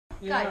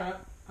Yeah, Go. right.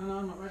 Oh, no,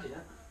 I'm not ready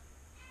yet.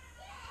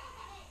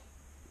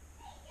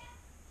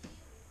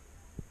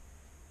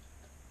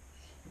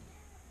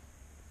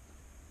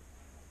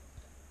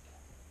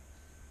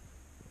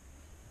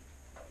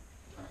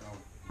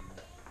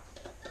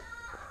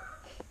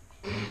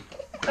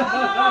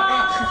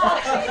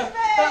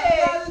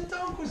 The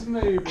dog was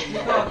moving.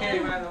 The dog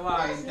came out of the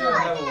way and do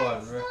another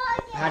one.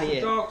 How do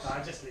you? Dogs.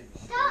 I just leave it.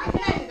 You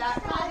can do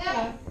that, can't you?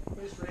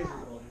 It's really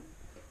recording.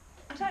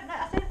 I don't know.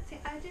 I didn't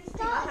think I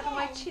had all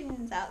my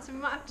chins out, so we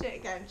might have to do it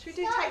again. Should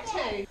we do take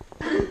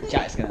two?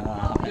 Jack's gonna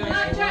laugh. No,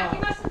 Jack, you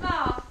mustn't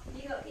laugh.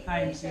 You got to keep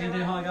Hey, so you gonna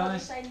do hi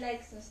guys? Say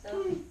legs and stuff. Are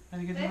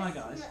you gonna do hi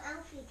guys?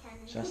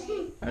 Just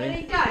Ready,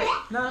 ready?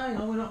 go. No, hang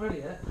on, we're not ready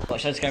yet. What,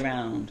 should I just go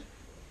round?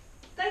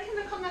 They can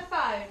look on their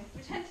phone.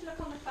 Pretend to look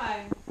on the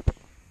phone.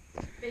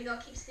 But you got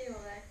to keep still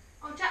though.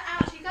 Oh, Jack,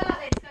 ouch, you go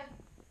like this. Go.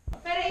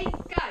 Ready,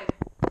 go.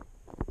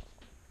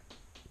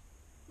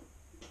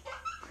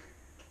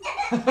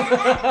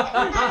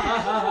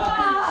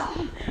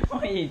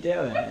 What are you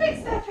doing?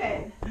 Big step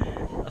in.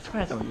 I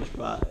swear someone just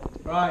farted.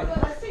 Right.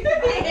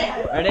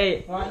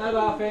 Ready? Right, no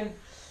laughing.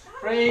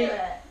 3. I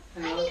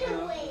Hang on, need hang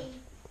a on. wee.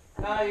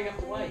 No, you have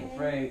to wait.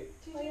 3,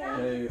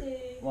 2,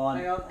 1,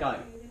 Hang on. go.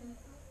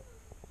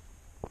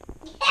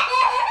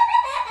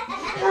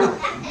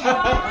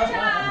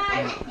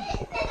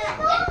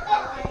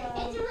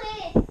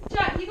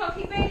 Jack, you've got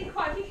to keep really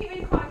quiet. If you keep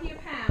really quiet, I'll give you a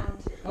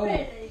pound. Oh.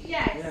 Yes.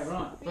 Yeah,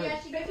 right. But Right.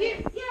 actually, But if you,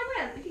 yeah, I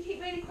will. If you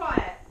keep really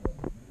quiet.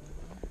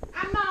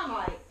 And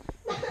Marmite.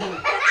 that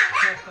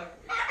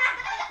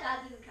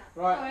didn't count.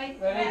 Right. Sorry.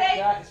 Ready? Ready?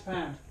 Yeah, it's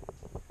pound.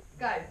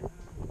 Go.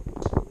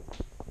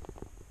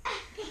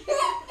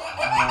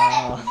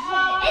 Oh.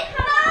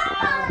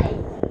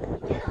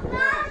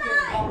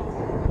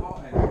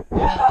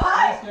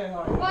 Right, then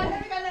we're going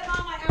to let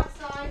Marmite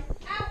outside.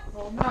 Out.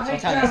 Oh, no, So hey,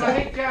 tell me Jammer,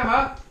 something. hey,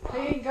 Jammer. He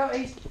ain't got,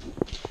 he's...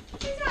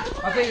 She's out of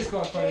the I way. think it's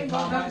got a funny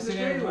got time. It's in nothing to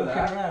here do walking with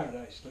that. around,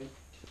 actually.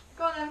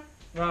 Go on then.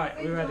 Right,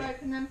 Leave we're the door ready.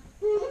 open then.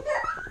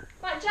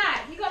 Right,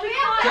 Jack, you got to be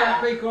Yeah. quiet.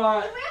 Jack, be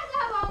quiet. Do we have to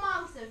have our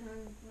mouths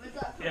open? Was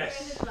that for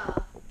Yes. as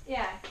well?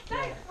 Yeah.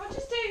 Don't. Well,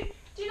 just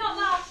do not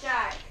laugh,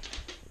 Jack.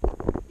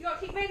 You got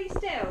to keep really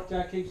still.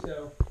 Jack, keep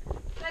still.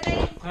 Ready?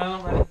 No,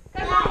 I'm ready.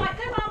 Go Marmite.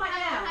 Go Marmite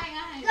now. Hang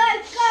on. Go,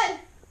 go.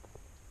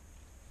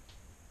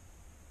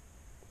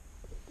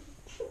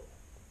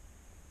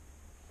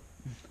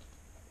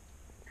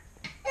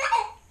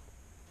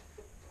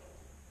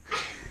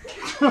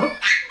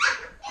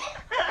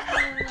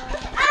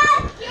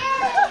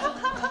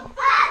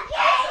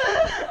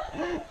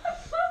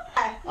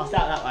 I'll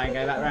start that way and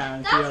go back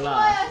round to That's your why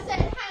last. I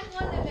said hang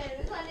on a minute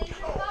because I need to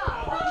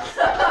bath.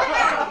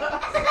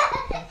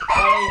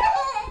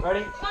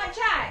 Ready? Right,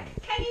 Jack.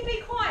 Can you be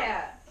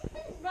quiet?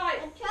 Right.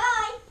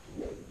 Try.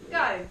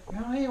 Go.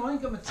 No, hey, I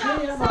ain't got my tea,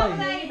 Start have with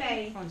I?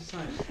 Amy. I'm just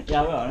saying. Yeah,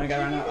 I will. I'm gonna go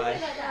round that way.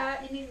 Like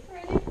that. You need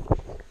ready? Go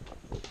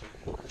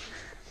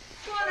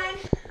on then.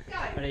 Go.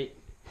 Ready?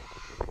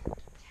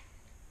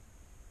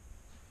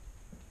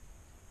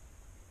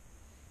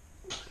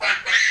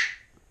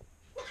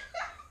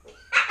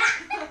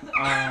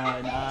 Oh no,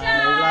 he's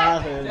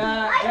laughing.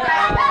 Jack, get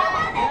out!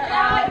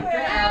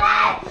 Get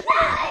out!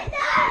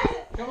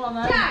 Come on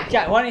then. Jack.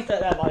 Jack, why don't you sit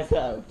there by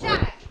yourself?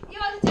 Jack. You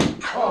want to do.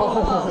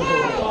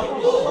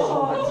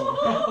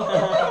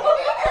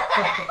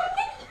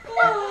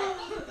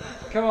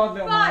 Come on,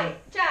 little man.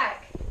 Right,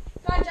 Jack.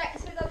 Right, Jack,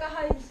 so we've got to go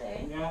home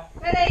soon. Yeah.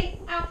 Ready?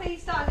 Alfie,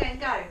 start again.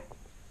 Go.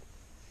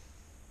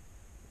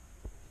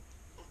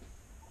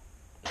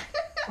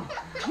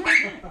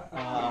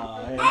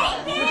 Oh,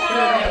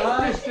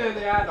 yeah. Just do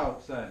the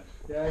adults then.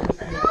 Yeah,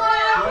 just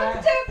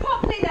Well, do it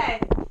properly then.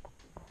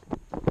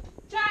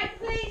 Jack,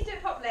 please do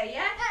it properly,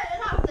 yeah?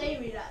 That was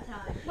Amy that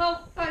time.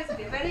 Well, both of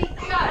you. Ready?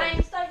 Go.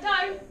 James, don't.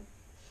 Go.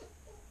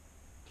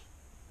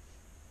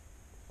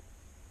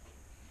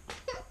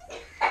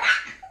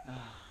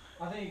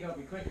 I think you got to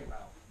be quick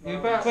about. You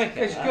better, Quicker.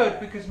 it's good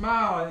because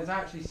Marwan is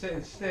actually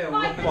sitting still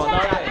Right, looking What,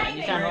 at like it. that?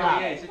 You He sound really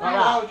like is. If you Like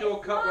that. hold your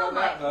cup like Marmite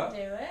that, can look.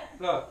 do it.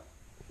 Look.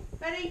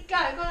 Ready? Go.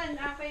 Go on then,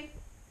 Alfie.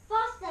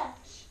 Faster.